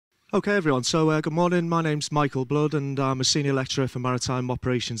Okay, everyone. So, good morning. My name's Michael Blood, and I'm a senior lecturer for maritime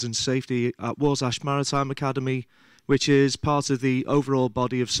operations and safety at Warsash Maritime Academy, which is part of the overall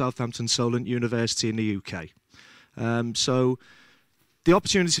body of Southampton Solent University in the UK. So, the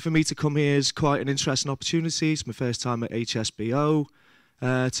opportunity for me to come here is quite an interesting opportunity. It's my first time at HSBO.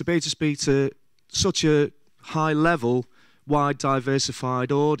 To be able to speak to such a high-level, wide,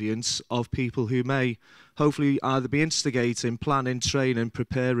 diversified audience of people who may hopefully either be instigating, planning, training,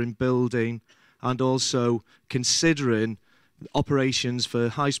 preparing, building, and also considering operations for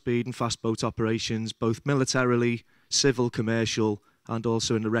high-speed and fast boat operations, both militarily, civil, commercial, and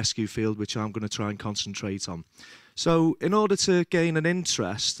also in the rescue field, which I'm going to try and concentrate on. So in order to gain an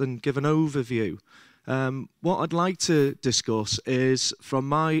interest and give an overview, what I'd like to discuss is, from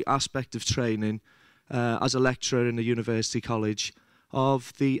my aspect of training as a lecturer in a university college,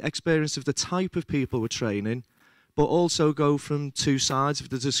 of the experience of the type of people we're training, but also go from two sides of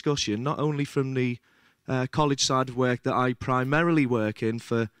the discussion, not only from the college side of work that I primarily work in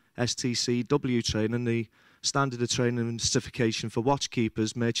for STCW training, the standard of training and certification for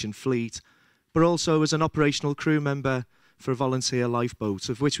watchkeepers, merchant fleet, but also as an operational crew member for a volunteer lifeboat,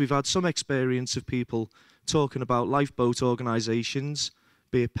 of which we've had some experience of people talking about lifeboat organisations,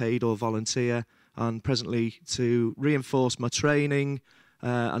 be it paid or volunteer, and presently to reinforce my training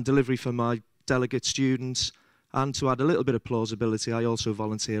and delivery for my delegate students, and to add a little bit of plausibility, I also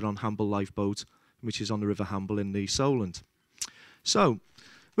volunteer on Hamble Lifeboat, which is on the River Hamble in the Solent. So,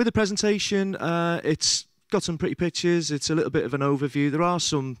 with the presentation, it's got some pretty pictures, it's a little bit of an overview. There are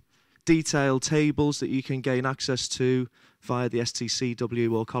some detailed tables that you can gain access to via the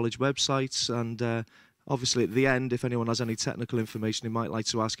STCW or college websites, and obviously at the end, if anyone has any technical information they might like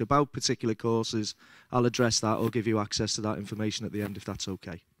to ask about particular courses, I'll address that or give you access to that information at the end if that's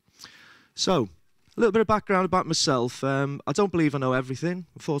okay. So, a little bit of background about myself. I don't believe I know everything.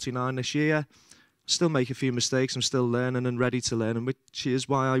 I'm 49 this year. Still make a few mistakes. I'm still learning and ready to learn, and which is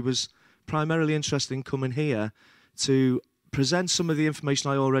why I was primarily interested in coming here to present some of the information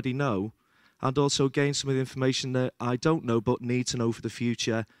I already know and also gain some of the information that I don't know but need to know for the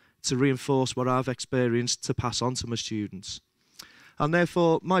future to reinforce what I've experienced to pass on to my students. And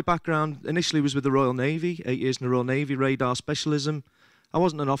therefore, my background initially was with the Royal Navy, 8 years in the Royal Navy, radar specialism. I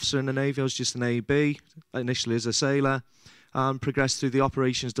wasn't an officer in the Navy, I was just an AB, initially as a sailor, and progressed through the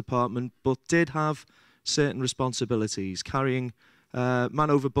operations department, but did have certain responsibilities, carrying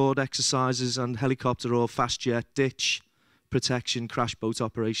man overboard exercises and helicopter or fast jet ditch protection crash boat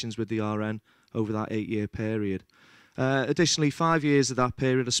operations with the RN over that 8-year period. Additionally, 5 years of that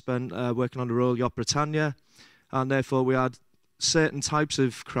period I spent working on the Royal Yacht Britannia, and therefore we had certain types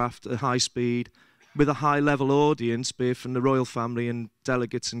of craft at high speed with a high-level audience, be it from the royal family and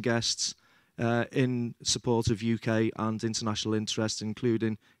delegates and guests in support of UK and international interests,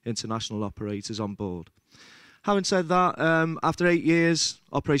 including international operators on board. Having said that, after 8 years,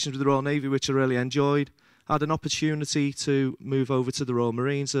 operations with the Royal Navy, which I really enjoyed, I had an opportunity to move over to the Royal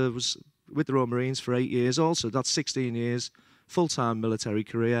Marines. I was with the Royal Marines for 8 years also. That's 16 years, full-time military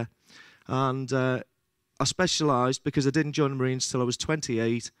career. And I specialised, because I didn't join the Marines till I was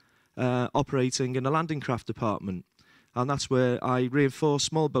 28, operating in the landing craft department. And that's where I reinforced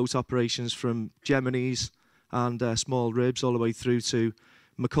small boat operations from Gemini's and small ribs all the way through to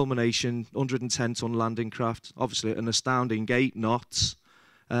my culmination, 110-ton landing craft, obviously at an astounding 8 knots,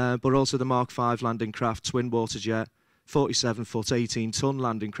 but also the Mark V landing craft, twin water jet, 47-foot, 18-ton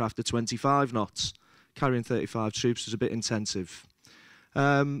landing craft at 25 knots, carrying 35 troops. Was a bit intensive.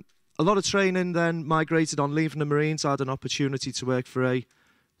 A lot of training, then migrated on leaving the Marines. I had an opportunity to work for a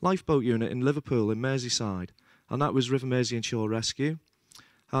lifeboat unit in Liverpool, in Merseyside, and that was River Mersey and Shore Rescue.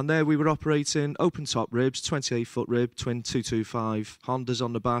 And there we were operating open-top ribs, 28-foot rib, twin 225, Hondas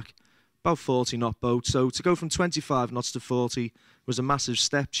on the back, about 40-knot boat. So to go from 25 knots to 40 was a massive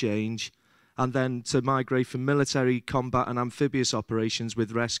step change. And then to migrate from military combat and amphibious operations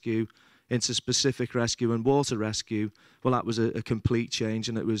with rescue into specific rescue and water rescue, well, that was a complete change,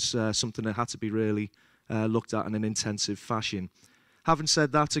 and it was something that had to be really looked at in an intensive fashion. Having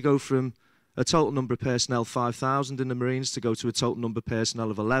said that, to go from a total number of personnel, 5,000 in the Marines, to go to a total number of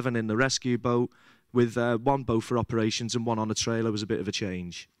personnel of 11 in the rescue boat, with one boat for operations and one on a trailer, was a bit of a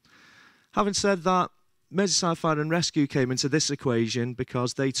change. Having said that, Merseyside Fire and Rescue came into this equation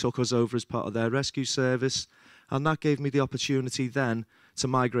because they took us over as part of their rescue service, and that gave me the opportunity then to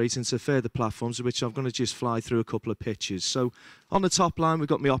migrate into further platforms, which I'm going to just fly through a couple of pictures. So on the top line, we've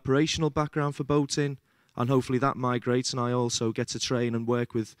got my operational background for boating, and hopefully that migrates, and I also get to train and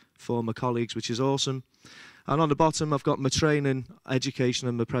work with former colleagues, which is awesome. And on the bottom, I've got my training, education,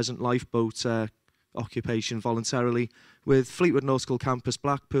 and my present lifeboat occupation voluntarily with Fleetwood Nautical Campus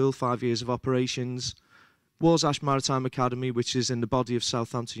Blackpool, 5 years of operations, Warsash Maritime Academy, which is in the body of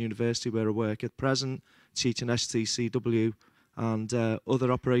Southampton University where I work at present, teaching STCW and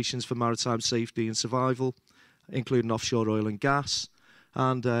other operations for maritime safety and survival, including offshore oil and gas,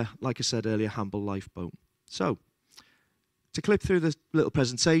 and like I said earlier, Hamble Lifeboat. So, to clip through this little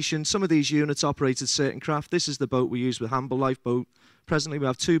presentation, some of these units operated certain craft. This is the boat we use with Hamble Lifeboat. Presently we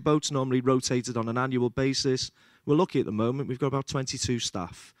have 2 boats normally rotated on an annual basis. We're lucky at the moment, we've got about 22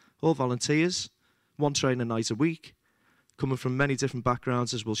 staff, all volunteers, 1 training night a week, coming from many different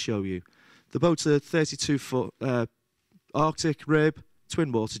backgrounds as we'll show you. The boat's a 32-foot Arctic rib,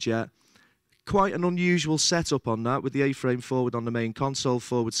 twin water jet. Quite an unusual setup on that, with the A-frame forward on the main console,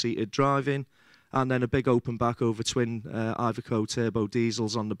 forward-seated driving, and then a big open back over twin Iveco turbo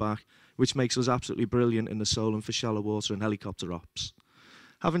diesels on the back, which makes us absolutely brilliant in the Solent for shallow water and helicopter ops.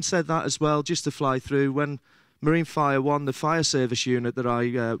 Having said that as well, just to fly through, when Marine Fire 1, the fire service unit that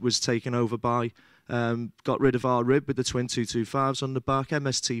I was taken over by, got rid of our rib with the twin 225s on the back.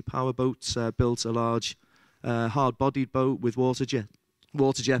 MST Powerboats built a large hard-bodied boat with water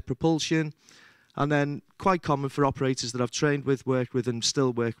jet propulsion. And then quite common for operators that I've trained with, worked with and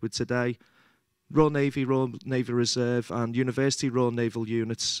still work with today, Royal Navy Reserve and University Royal Naval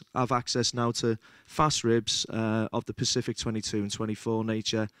units have access now to fast ribs of the Pacific 22 and 24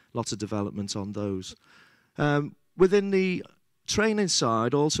 nature, lots of development on those. Within the training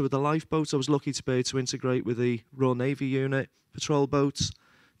side, also with the lifeboats, I was lucky to be able to integrate with the Royal Navy unit, patrol boats,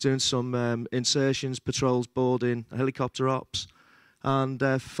 doing some insertions, patrols, boarding, helicopter ops. And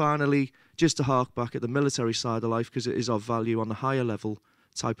finally, just to hark back at the military side of life, because it is of value on the higher level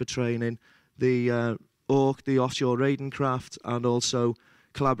type of training, the ORC, the offshore raiding craft, and also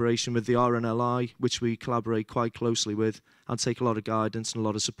collaboration with the RNLI, which we collaborate quite closely with and take a lot of guidance and a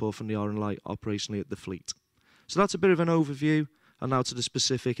lot of support from the RNLI operationally at the fleet. So that's a bit of an overview, and now to the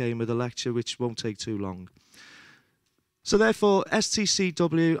specific aim of the lecture, which won't take too long. So therefore,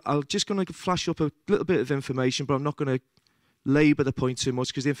 STCW, I'm just going to flash up a little bit of information, but I'm not going to labour the point too much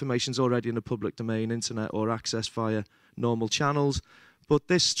because the information's already in the public domain, internet or access via normal channels. But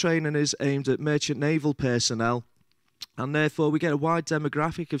this training is aimed at merchant naval personnel, and therefore we get a wide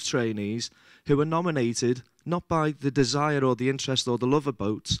demographic of trainees who are nominated not by the desire or the interest or the love of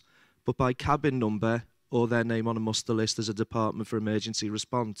boats, but by cabin number or their name on a muster list as a department for emergency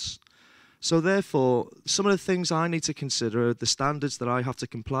response. So therefore, some of the things I need to consider are the standards that I have to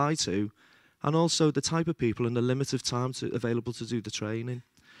comply to, and also the type of people and the limit of time available to do the training.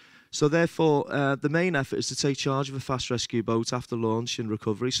 So therefore, the main effort is to take charge of a fast rescue boat after launch and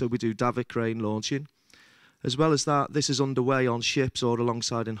recovery, so we do davit crane launching. As well as that, this is underway on ships or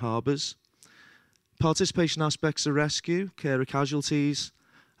alongside in harbours. Participation aspects of rescue, care of casualties,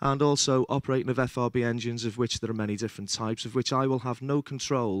 and also operating of FRB engines, of which there are many different types, of which I will have no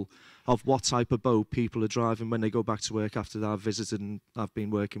control of what type of boat people are driving when they go back to work after I've visited and I've been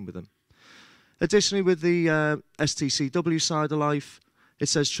working with them. Additionally, with the STCW side of life, it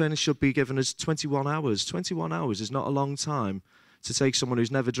says training should be given as 21 hours. 21 hours is not a long time to take someone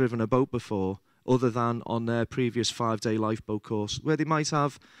who's never driven a boat before, other than on their previous 5-day lifeboat course, where they might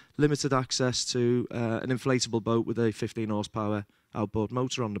have limited access to an inflatable boat with a 15 horsepower outboard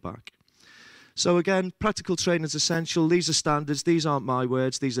motor on the back. So again, practical training is essential. These are standards. These aren't my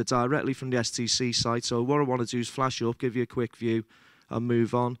words. These are directly from the STC site. So what I want to do is flash up, give you a quick view, and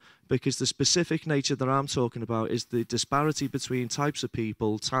move on, because the specific nature that I'm talking about is the disparity between types of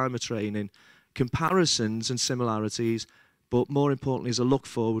people, time of training, comparisons and similarities, but more importantly is a look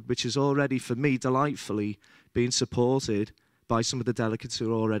forward, which is already, for me, delightfully being supported by some of the delegates who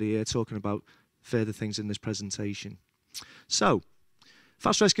are already here talking about further things in this presentation. So,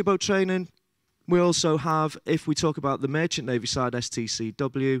 fast rescue boat training. We also have, if we talk about the Merchant Navy side,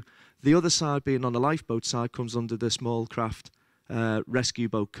 STCW, the other side being on the lifeboat side comes under the small craft rescue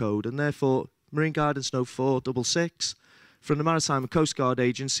boat code, and therefore Marine Guidance No. 466 from the Maritime and Coast Guard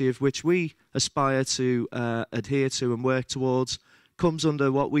Agency, of which we aspire to adhere to and work towards, comes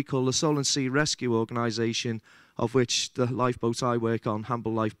under what we call the Solent Sea Rescue Organisation, of which the lifeboat I work on,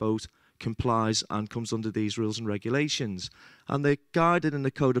 Hamble Lifeboat, complies and comes under these rules and regulations. And they're guided in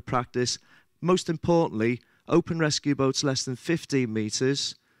the code of practice, most importantly, open rescue boats less than 15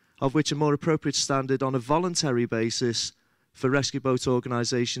 metres, of which a more appropriate standard on a voluntary basis for rescue boat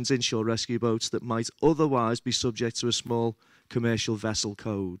organisations, inshore rescue boats that might otherwise be subject to a small commercial vessel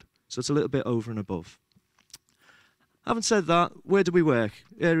code. So it's a little bit over and above. Having said that, where do we work?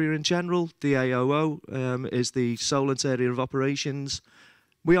 Area in general, the AOO is the Solent area of operations.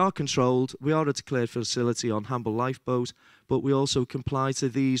 We are controlled, we are a declared facility on Hamble Lifeboat, but we also comply to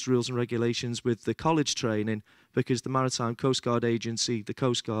these rules and regulations with the college training because the Maritime Coast Guard Agency, the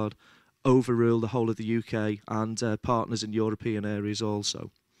Coast Guard, overrule the whole of the UK and partners in European areas also.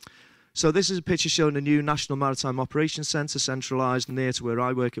 So this is a picture showing a new National Maritime Operations Centre centralised near to where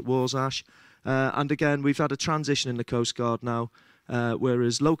I work at Warsash. And again, we've had a transition in the Coast Guard now,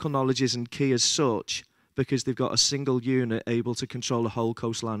 whereas local knowledge isn't key as such, because they've got a single unit able to control the whole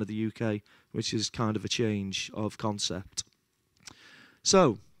coastline of the UK, which is kind of a change of concept.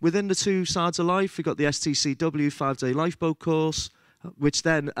 So, within the two sides of life, we've got the STCW 5-day lifeboat course, which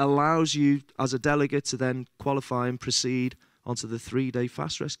then allows you as a delegate to then qualify and proceed onto the 3-day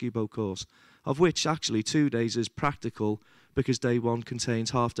fast rescue boat course, of which actually 2 days is practical because day 1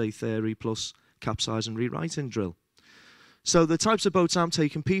 contains half-day theory plus capsize and rewriting drill. So the types of boats I'm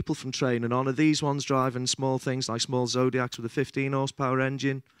taking people from training on are these ones driving small things like small Zodiacs with a 15 horsepower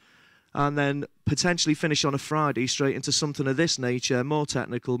engine, and then potentially finish on a Friday straight into something of this nature, more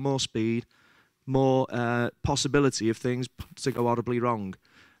technical, more speed, more possibility of things to go horribly wrong,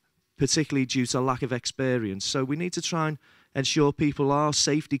 particularly due to lack of experience. So we need to try and ensure people are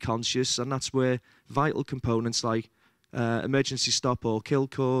safety conscious, and that's where vital components like emergency stop or kill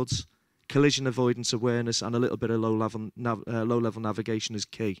cords, collision avoidance awareness, and a little bit of low-level navigation is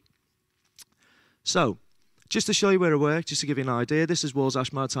key. So, just to show you where I work, just to give you an idea, this is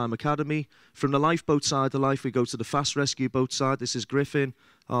Warsash Maritime Academy. From the lifeboat side of life, we go to the fast rescue boat side. This is Griffin,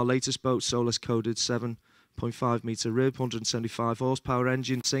 our latest boat, Solent coded 7.5 metre rib, 175 horsepower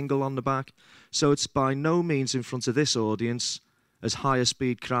engine, single on the back. So it's by no means in front of this audience as high a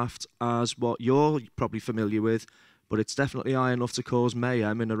speed craft as what you're probably familiar with, but it's definitely high enough to cause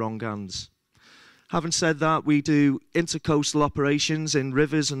mayhem in the wrong hands. Having said that, we do intercoastal operations in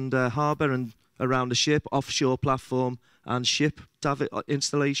rivers and harbour and around the ship, offshore platform and ship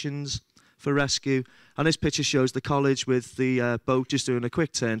installations for rescue. And this picture shows the college with the boat just doing a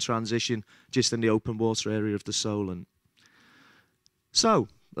quick turn transition just in the open water area of the Solent. So,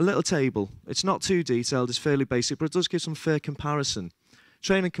 a little table. It's not too detailed, it's fairly basic, but it does give some fair comparison.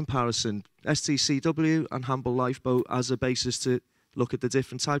 Training comparison, STCW and Hamble Lifeboat as a basis to look at the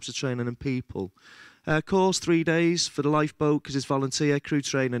different types of training and people. Course 3 days for the lifeboat because it's volunteer. Crew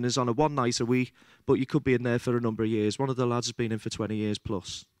training is on a 1 night a week, but you could be in there for a number of years. One of the lads has been in for 20 years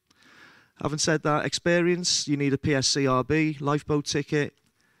plus. Having said that, experience, you need a PSCRB, lifeboat ticket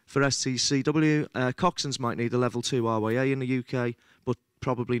for STCW. Coxswains might need a level 2 RYA in the UK, but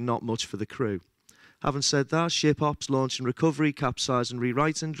probably not much for the crew. Having said that, ship ops, launch and recovery, capsize and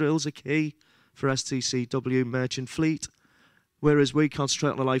rewriting drills are key for STCW merchant fleet, whereas we concentrate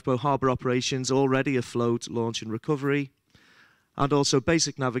on the lifeboat harbour operations, already afloat, launch and recovery, and also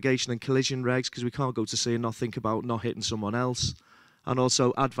basic navigation and collision regs, because we can't go to sea and not think about not hitting someone else, and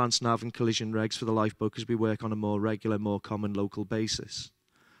also advanced nav and collision regs for the lifeboat, because we work on a more regular, more common local basis.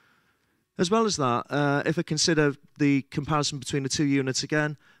 As well as that, if I consider the comparison between the two units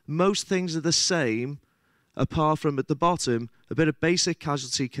again, most things are the same, apart from at the bottom, a bit of basic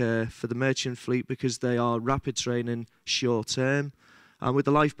casualty care for the merchant fleet because they are rapid training short term. And with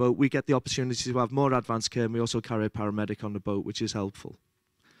the lifeboat, we get the opportunity to have more advanced care, and we also carry a paramedic on the boat, which is helpful.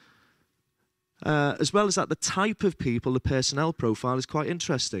 As well as that, the type of people, the personnel profile is quite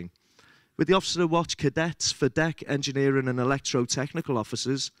interesting. With the officer watch cadets for deck, engineering and electro-technical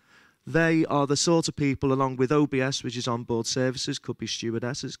officers, they are the sort of people, along with OBS, which is onboard services, could be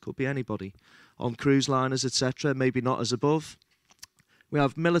stewardesses, could be anybody, on cruise liners, etc., maybe not as above. We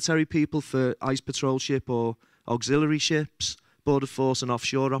have military people for ice patrol ship or auxiliary ships, border force and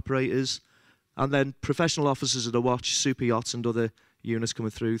offshore operators, and then professional officers of the watch, super yachts and other units coming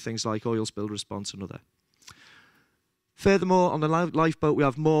through, things like oil spill response and other. Furthermore, on the lifeboat, we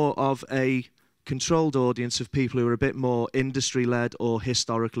have more of a controlled audience of people who are a bit more industry-led or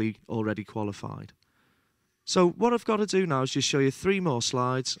historically already qualified. So what I've got to do now is just show you 3 more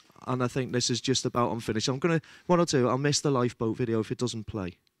slides, and I think this is just about unfinished. What I'll do, I'll miss the lifeboat video if it doesn't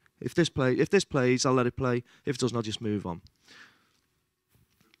play. If this plays, I'll let it play. If it doesn't, I'll just move on.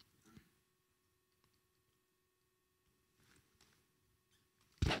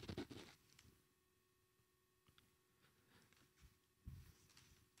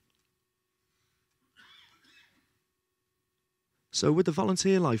 So with the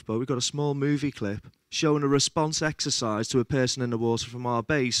volunteer lifeboat, we've got a small movie clip showing a response exercise to a person in the water from our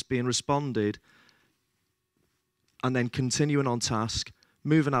base being responded, and then continuing on task,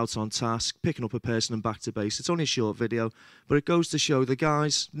 moving out on task, picking up a person and back to base. It's only a short video, but it goes to show the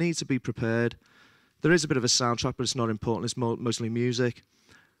guys need to be prepared. There is a bit of a soundtrack, but it's not important. It's mostly music.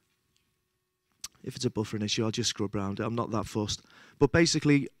 if it's a buffering issue, I'll just scrub around it. I'm not that fussed. But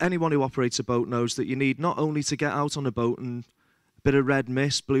basically, anyone who operates a boat knows that you need not only to get out on a boat and a bit of red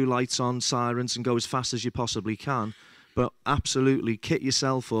mist, blue lights on, sirens, and go as fast as you possibly can, but absolutely kit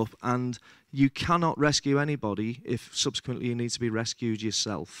yourself up, and you cannot rescue anybody if subsequently you need to be rescued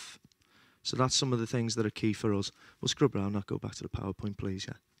yourself. So that's some of the things that are key for us. We'll scrub around. I'll go back to the PowerPoint, please.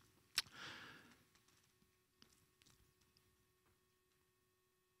 Yeah.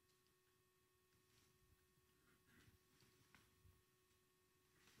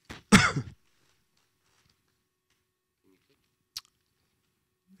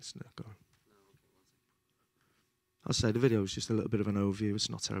 It's not going. I'll say the video is just a little bit of an overview. It's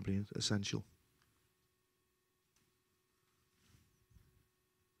not terribly essential.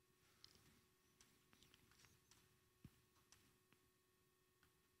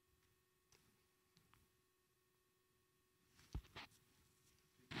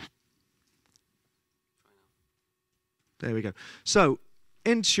 There we go. So,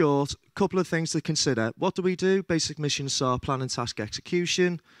 in short, a couple of things to consider. What do we do? Basic missions are plan and task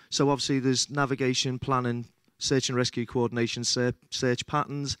execution. So obviously there's navigation, planning, search and rescue coordination, search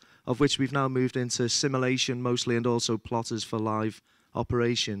patterns, of which we've now moved into simulation mostly, and also plotters for live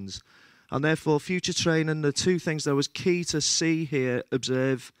operations. And therefore, future training, the two things that was key to see here,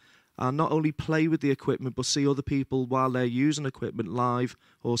 observe, and not only play with the equipment, but see other people while they're using equipment live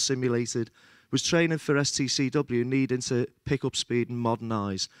or simulated, was training for STCW needing to pick up speed and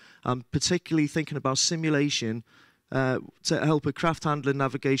modernise. Particularly thinking about simulation to help with craft handling,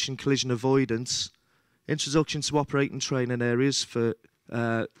 navigation, collision avoidance, introduction to operating training areas for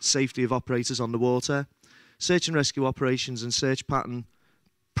safety of operators on the water, search and rescue operations and search pattern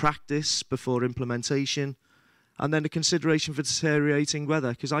practice before implementation, and then the consideration for deteriorating weather,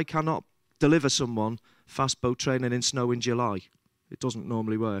 because I cannot deliver someone fast boat training in snow in July. It doesn't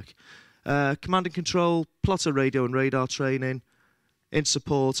normally work. Command and control, plotter radio and radar training in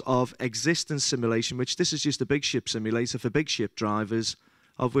support of existing simulation, which this is just a big ship simulator for big ship drivers,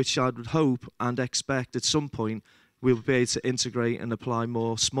 of which I would hope and expect at some point we'll be able to integrate and apply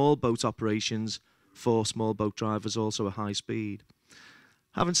more small boat operations for small boat drivers also at high speed.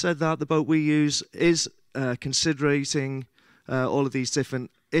 Having said that, the boat we use is considering all of these different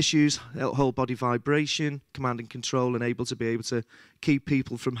issues, whole body vibration, command and control, and able to keep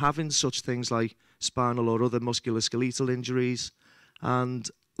people from having such things like spinal or other musculoskeletal injuries. And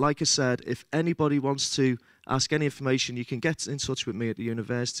like I said, if anybody wants to ask any information, you can get in touch with me at the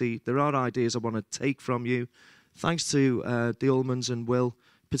university. There are ideas I want to take from you. Thanks to the Ullmans and Will,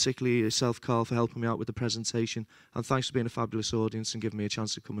 particularly yourself, Carl, for helping me out with the presentation. And thanks for being a fabulous audience and giving me a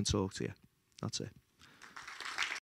chance to come and talk to you. That's it.